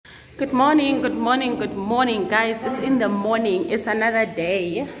Good morning, good morning, good morning, guys. It's in the morning. It's another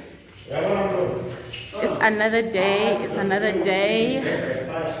day. It's another day. It's another day.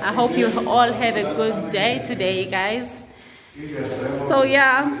 I hope you all had a good day today, guys. So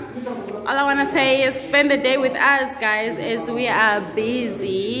yeah, all I want to say is spend the day with us, guys, as we are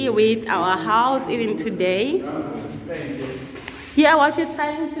busy with our house even today. Yeah, what we're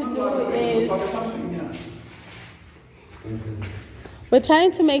trying to do is we're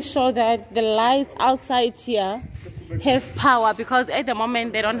trying to make sure that the lights outside here have power, because at the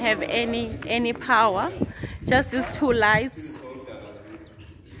moment they don't have any power, just these two lights.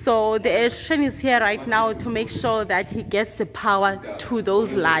 So the electrician is here right now to make sure that he gets the power to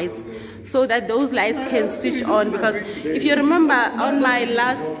those lights so that those lights can switch on. Because if you remember on my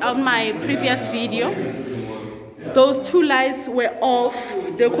previous video, those two lights were off.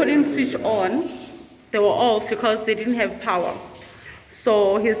 They couldn't switch on. They were off because they didn't have power.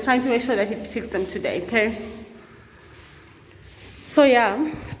 So he's trying to make sure that he fixed them today, okay? So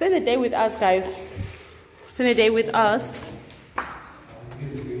yeah, spend the day with us, guys. Spend the day with us.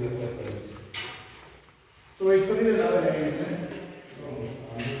 So we put it another way.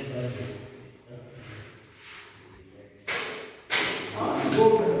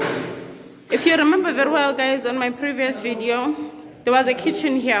 If you remember very well, guys, on my previous video, there was a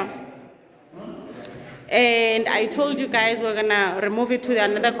kitchen here. And I told you guys we're gonna remove it to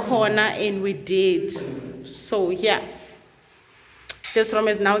another corner, and we did. So yeah, this room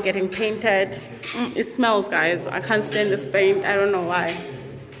is now getting painted. It smells, guys. I can't stand this paint. I don't know why.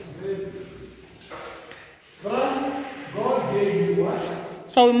 God gave you what?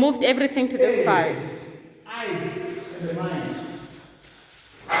 So we moved everything to this side. Eyes and the mind.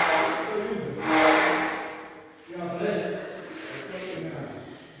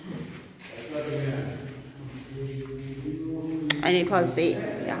 And it was there,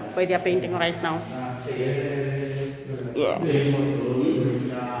 yeah, where they are painting right now. Yeah.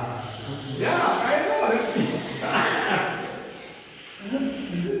 Yeah, I know it.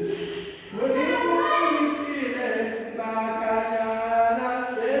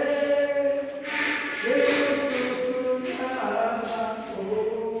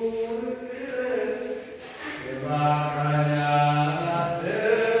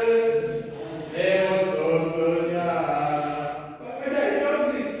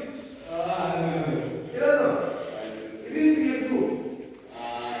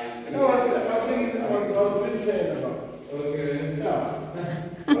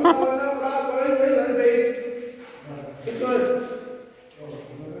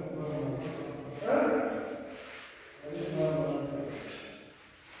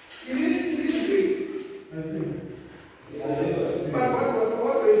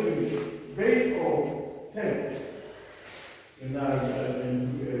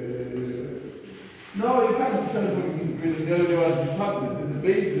 No, you can't tell the department. The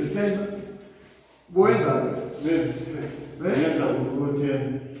base, the same. Where is that?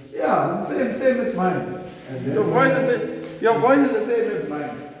 Yeah, the same as mine. Your voice is the same as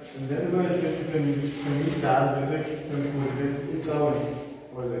mine. And then when I say some guys, I say some it's our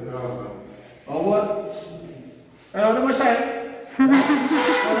was it or what? What am I saying?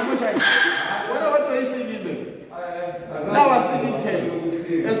 What were you singing, baby? Now I was singing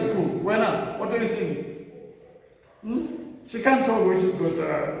 10 at school. When what are you singing? She can't talk when she's got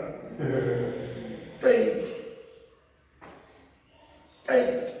paint.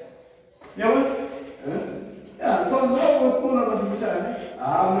 Yeah, what? Yeah, so now we're going to be time.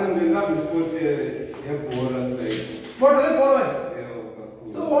 I'm going to put a For the boy.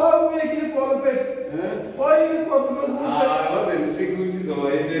 So why are we getting for the pet? Why are you for the I wasn't thinking which is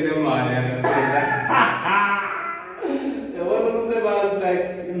over the money, understand that? The one who said was like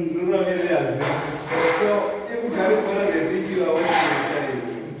in rural areas. So if you carry for a think you are watching.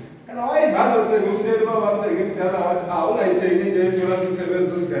 And why is I don't say, who said about one thing, how I take it, you are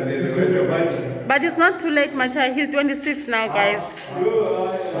 7 But it's not too late, Macha. He's 26 now, guys.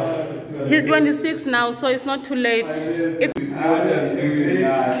 He's 26 now, so it's not too late. If what I'm doing,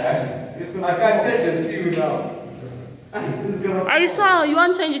 I can't change the skill now. Are you sure you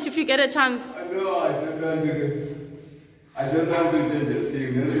won't change it if you get a chance? No, I don't want to. I don't want to change the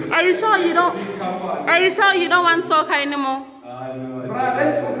skill. Are you sure you don't? Are you sure you don't want soccer anymore? No,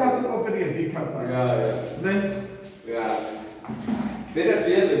 let's focus on opening a big company. Then better to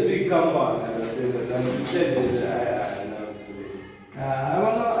have a big compound than to change it. I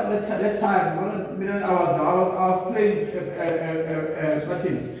was at that time. I was playing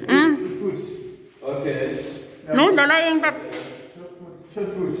foot. Okay. No, they're lying back. Short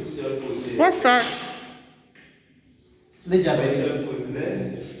foot. What's that? Short foot there.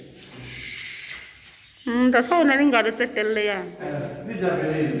 That's how I got it at the layer.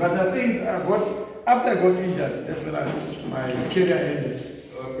 But the things I got, after I got injured, that's when my career ended.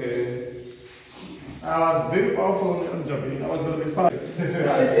 Okay. I was very powerful in Japan. I was very fast. You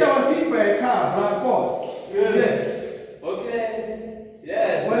see, I was hit by a car, but I caught. Yeah. Okay.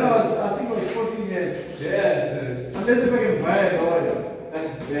 Yeah. When I think I was 14 years. Yeah. Unless if I can buy a lawyer.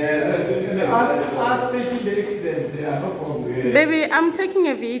 Yeah. Ask taking the accident. Yeah, no problem. Baby, I'm taking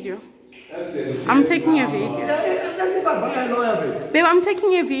a video. I'm taking a video. Unless if I buy a lawyer, baby. Babe, I'm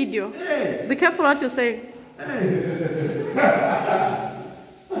taking a video. Hey. Be careful what you say.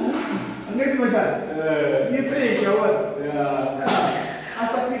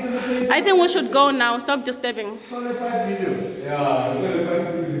 I think we should go now. Stop disturbing. Yeah.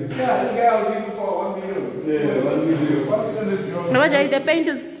 This guy was even for 1 million. Yeah, 1 million. The paint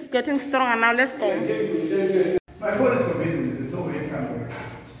is getting stronger now. Let's go. My phone is for business. There's no way it can work.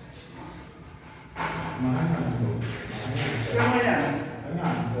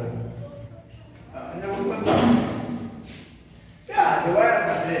 Yeah, the wires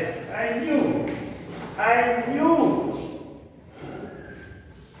are there. I knew.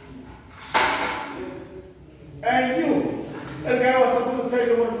 That guy was supposed to tell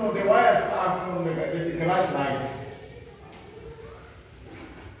you what the wires are from the garage lights.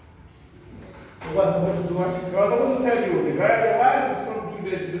 He was supposed to do what? He was supposed to tell you the wires are from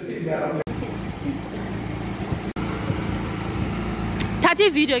the thing there. Tati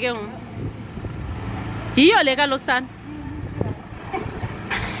video ke ngo. Hiyo le ka loksan.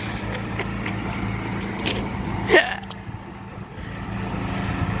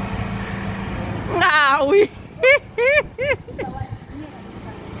 Ngawi.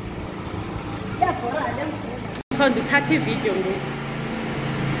 Kon Tati video ngo.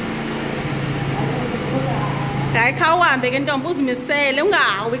 Hayi khawuhambe ke ntombi uzimisele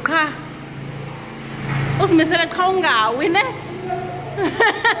ungawi cha. Uzimisele cha ungawi ne?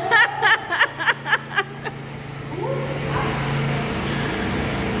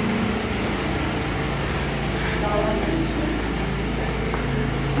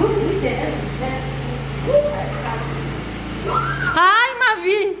 Hi,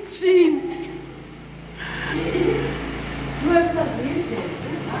 Mavici.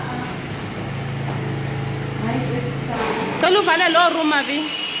 Tolu vala lo room Mavi.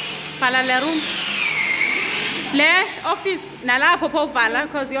 Vala le room. Le office nalapho pho vala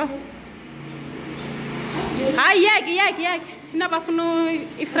because yo. Hayi yek. Nabafuna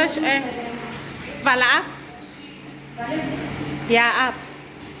fresh air. Vala. Yeah, up.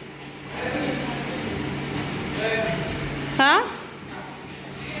 Huh?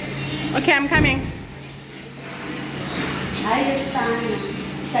 Okay, I'm coming.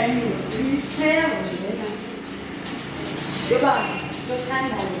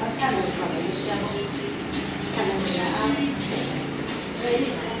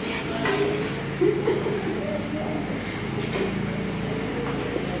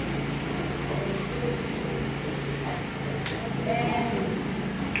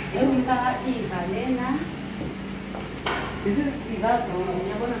 This is Eva, so I'm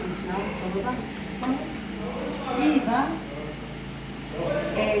going to now. Eva.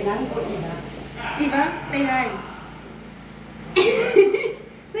 Eva, say hi.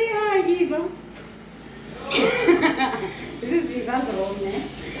 Say hi, Eva. This is Eva's room, eh?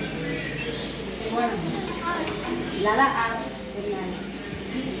 Lala,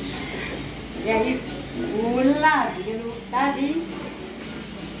 yeah, you love, Daddy.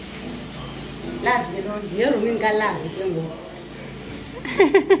 Love, you know, dear room in Gala, you know.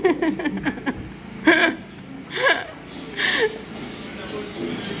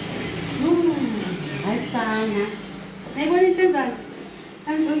 Ay sana. May mo rin dyan.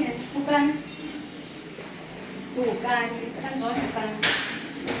 Ano yan? Bukan. Ano yan?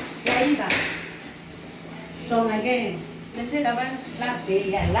 Kaya ba? So again, let's say that last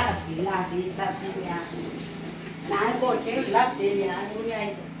day, last day. Now go to last day,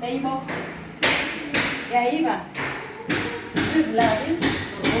 table. Yeah, Eva. This love is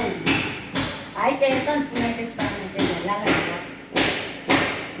home. I can't find this time again.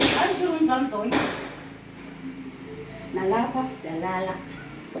 I'm doing some songs. Nalapa, Dalala.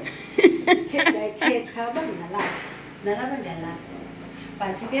 Kate, Taba, Nalapa, Dala.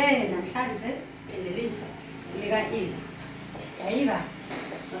 But again, I'm trying to say, in the link, you got Eva. Eva.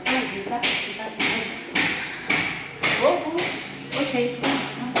 Oh, okay.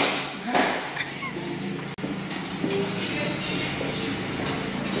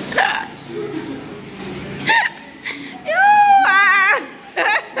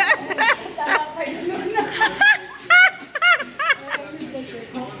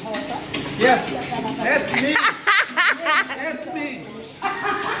 Yes. That's me. That's me.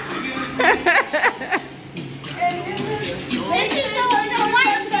 This is the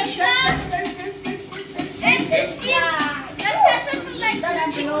white pizza. And this is the person who likes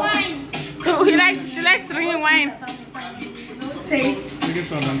drinking wine. She likes drinking wine.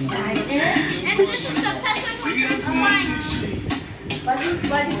 And this is the person who drinks wine. But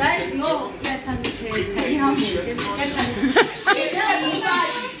guys, yo, let's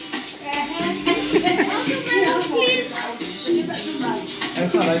Please.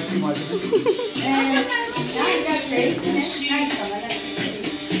 That's not like too much.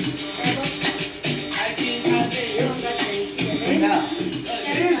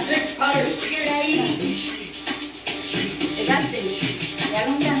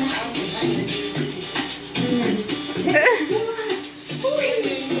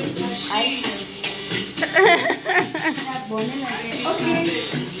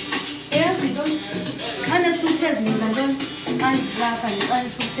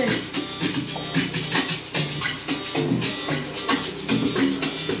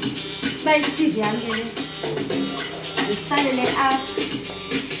 Like, see, I'm getting the silent it out.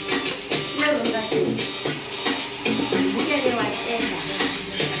 Look at it like that.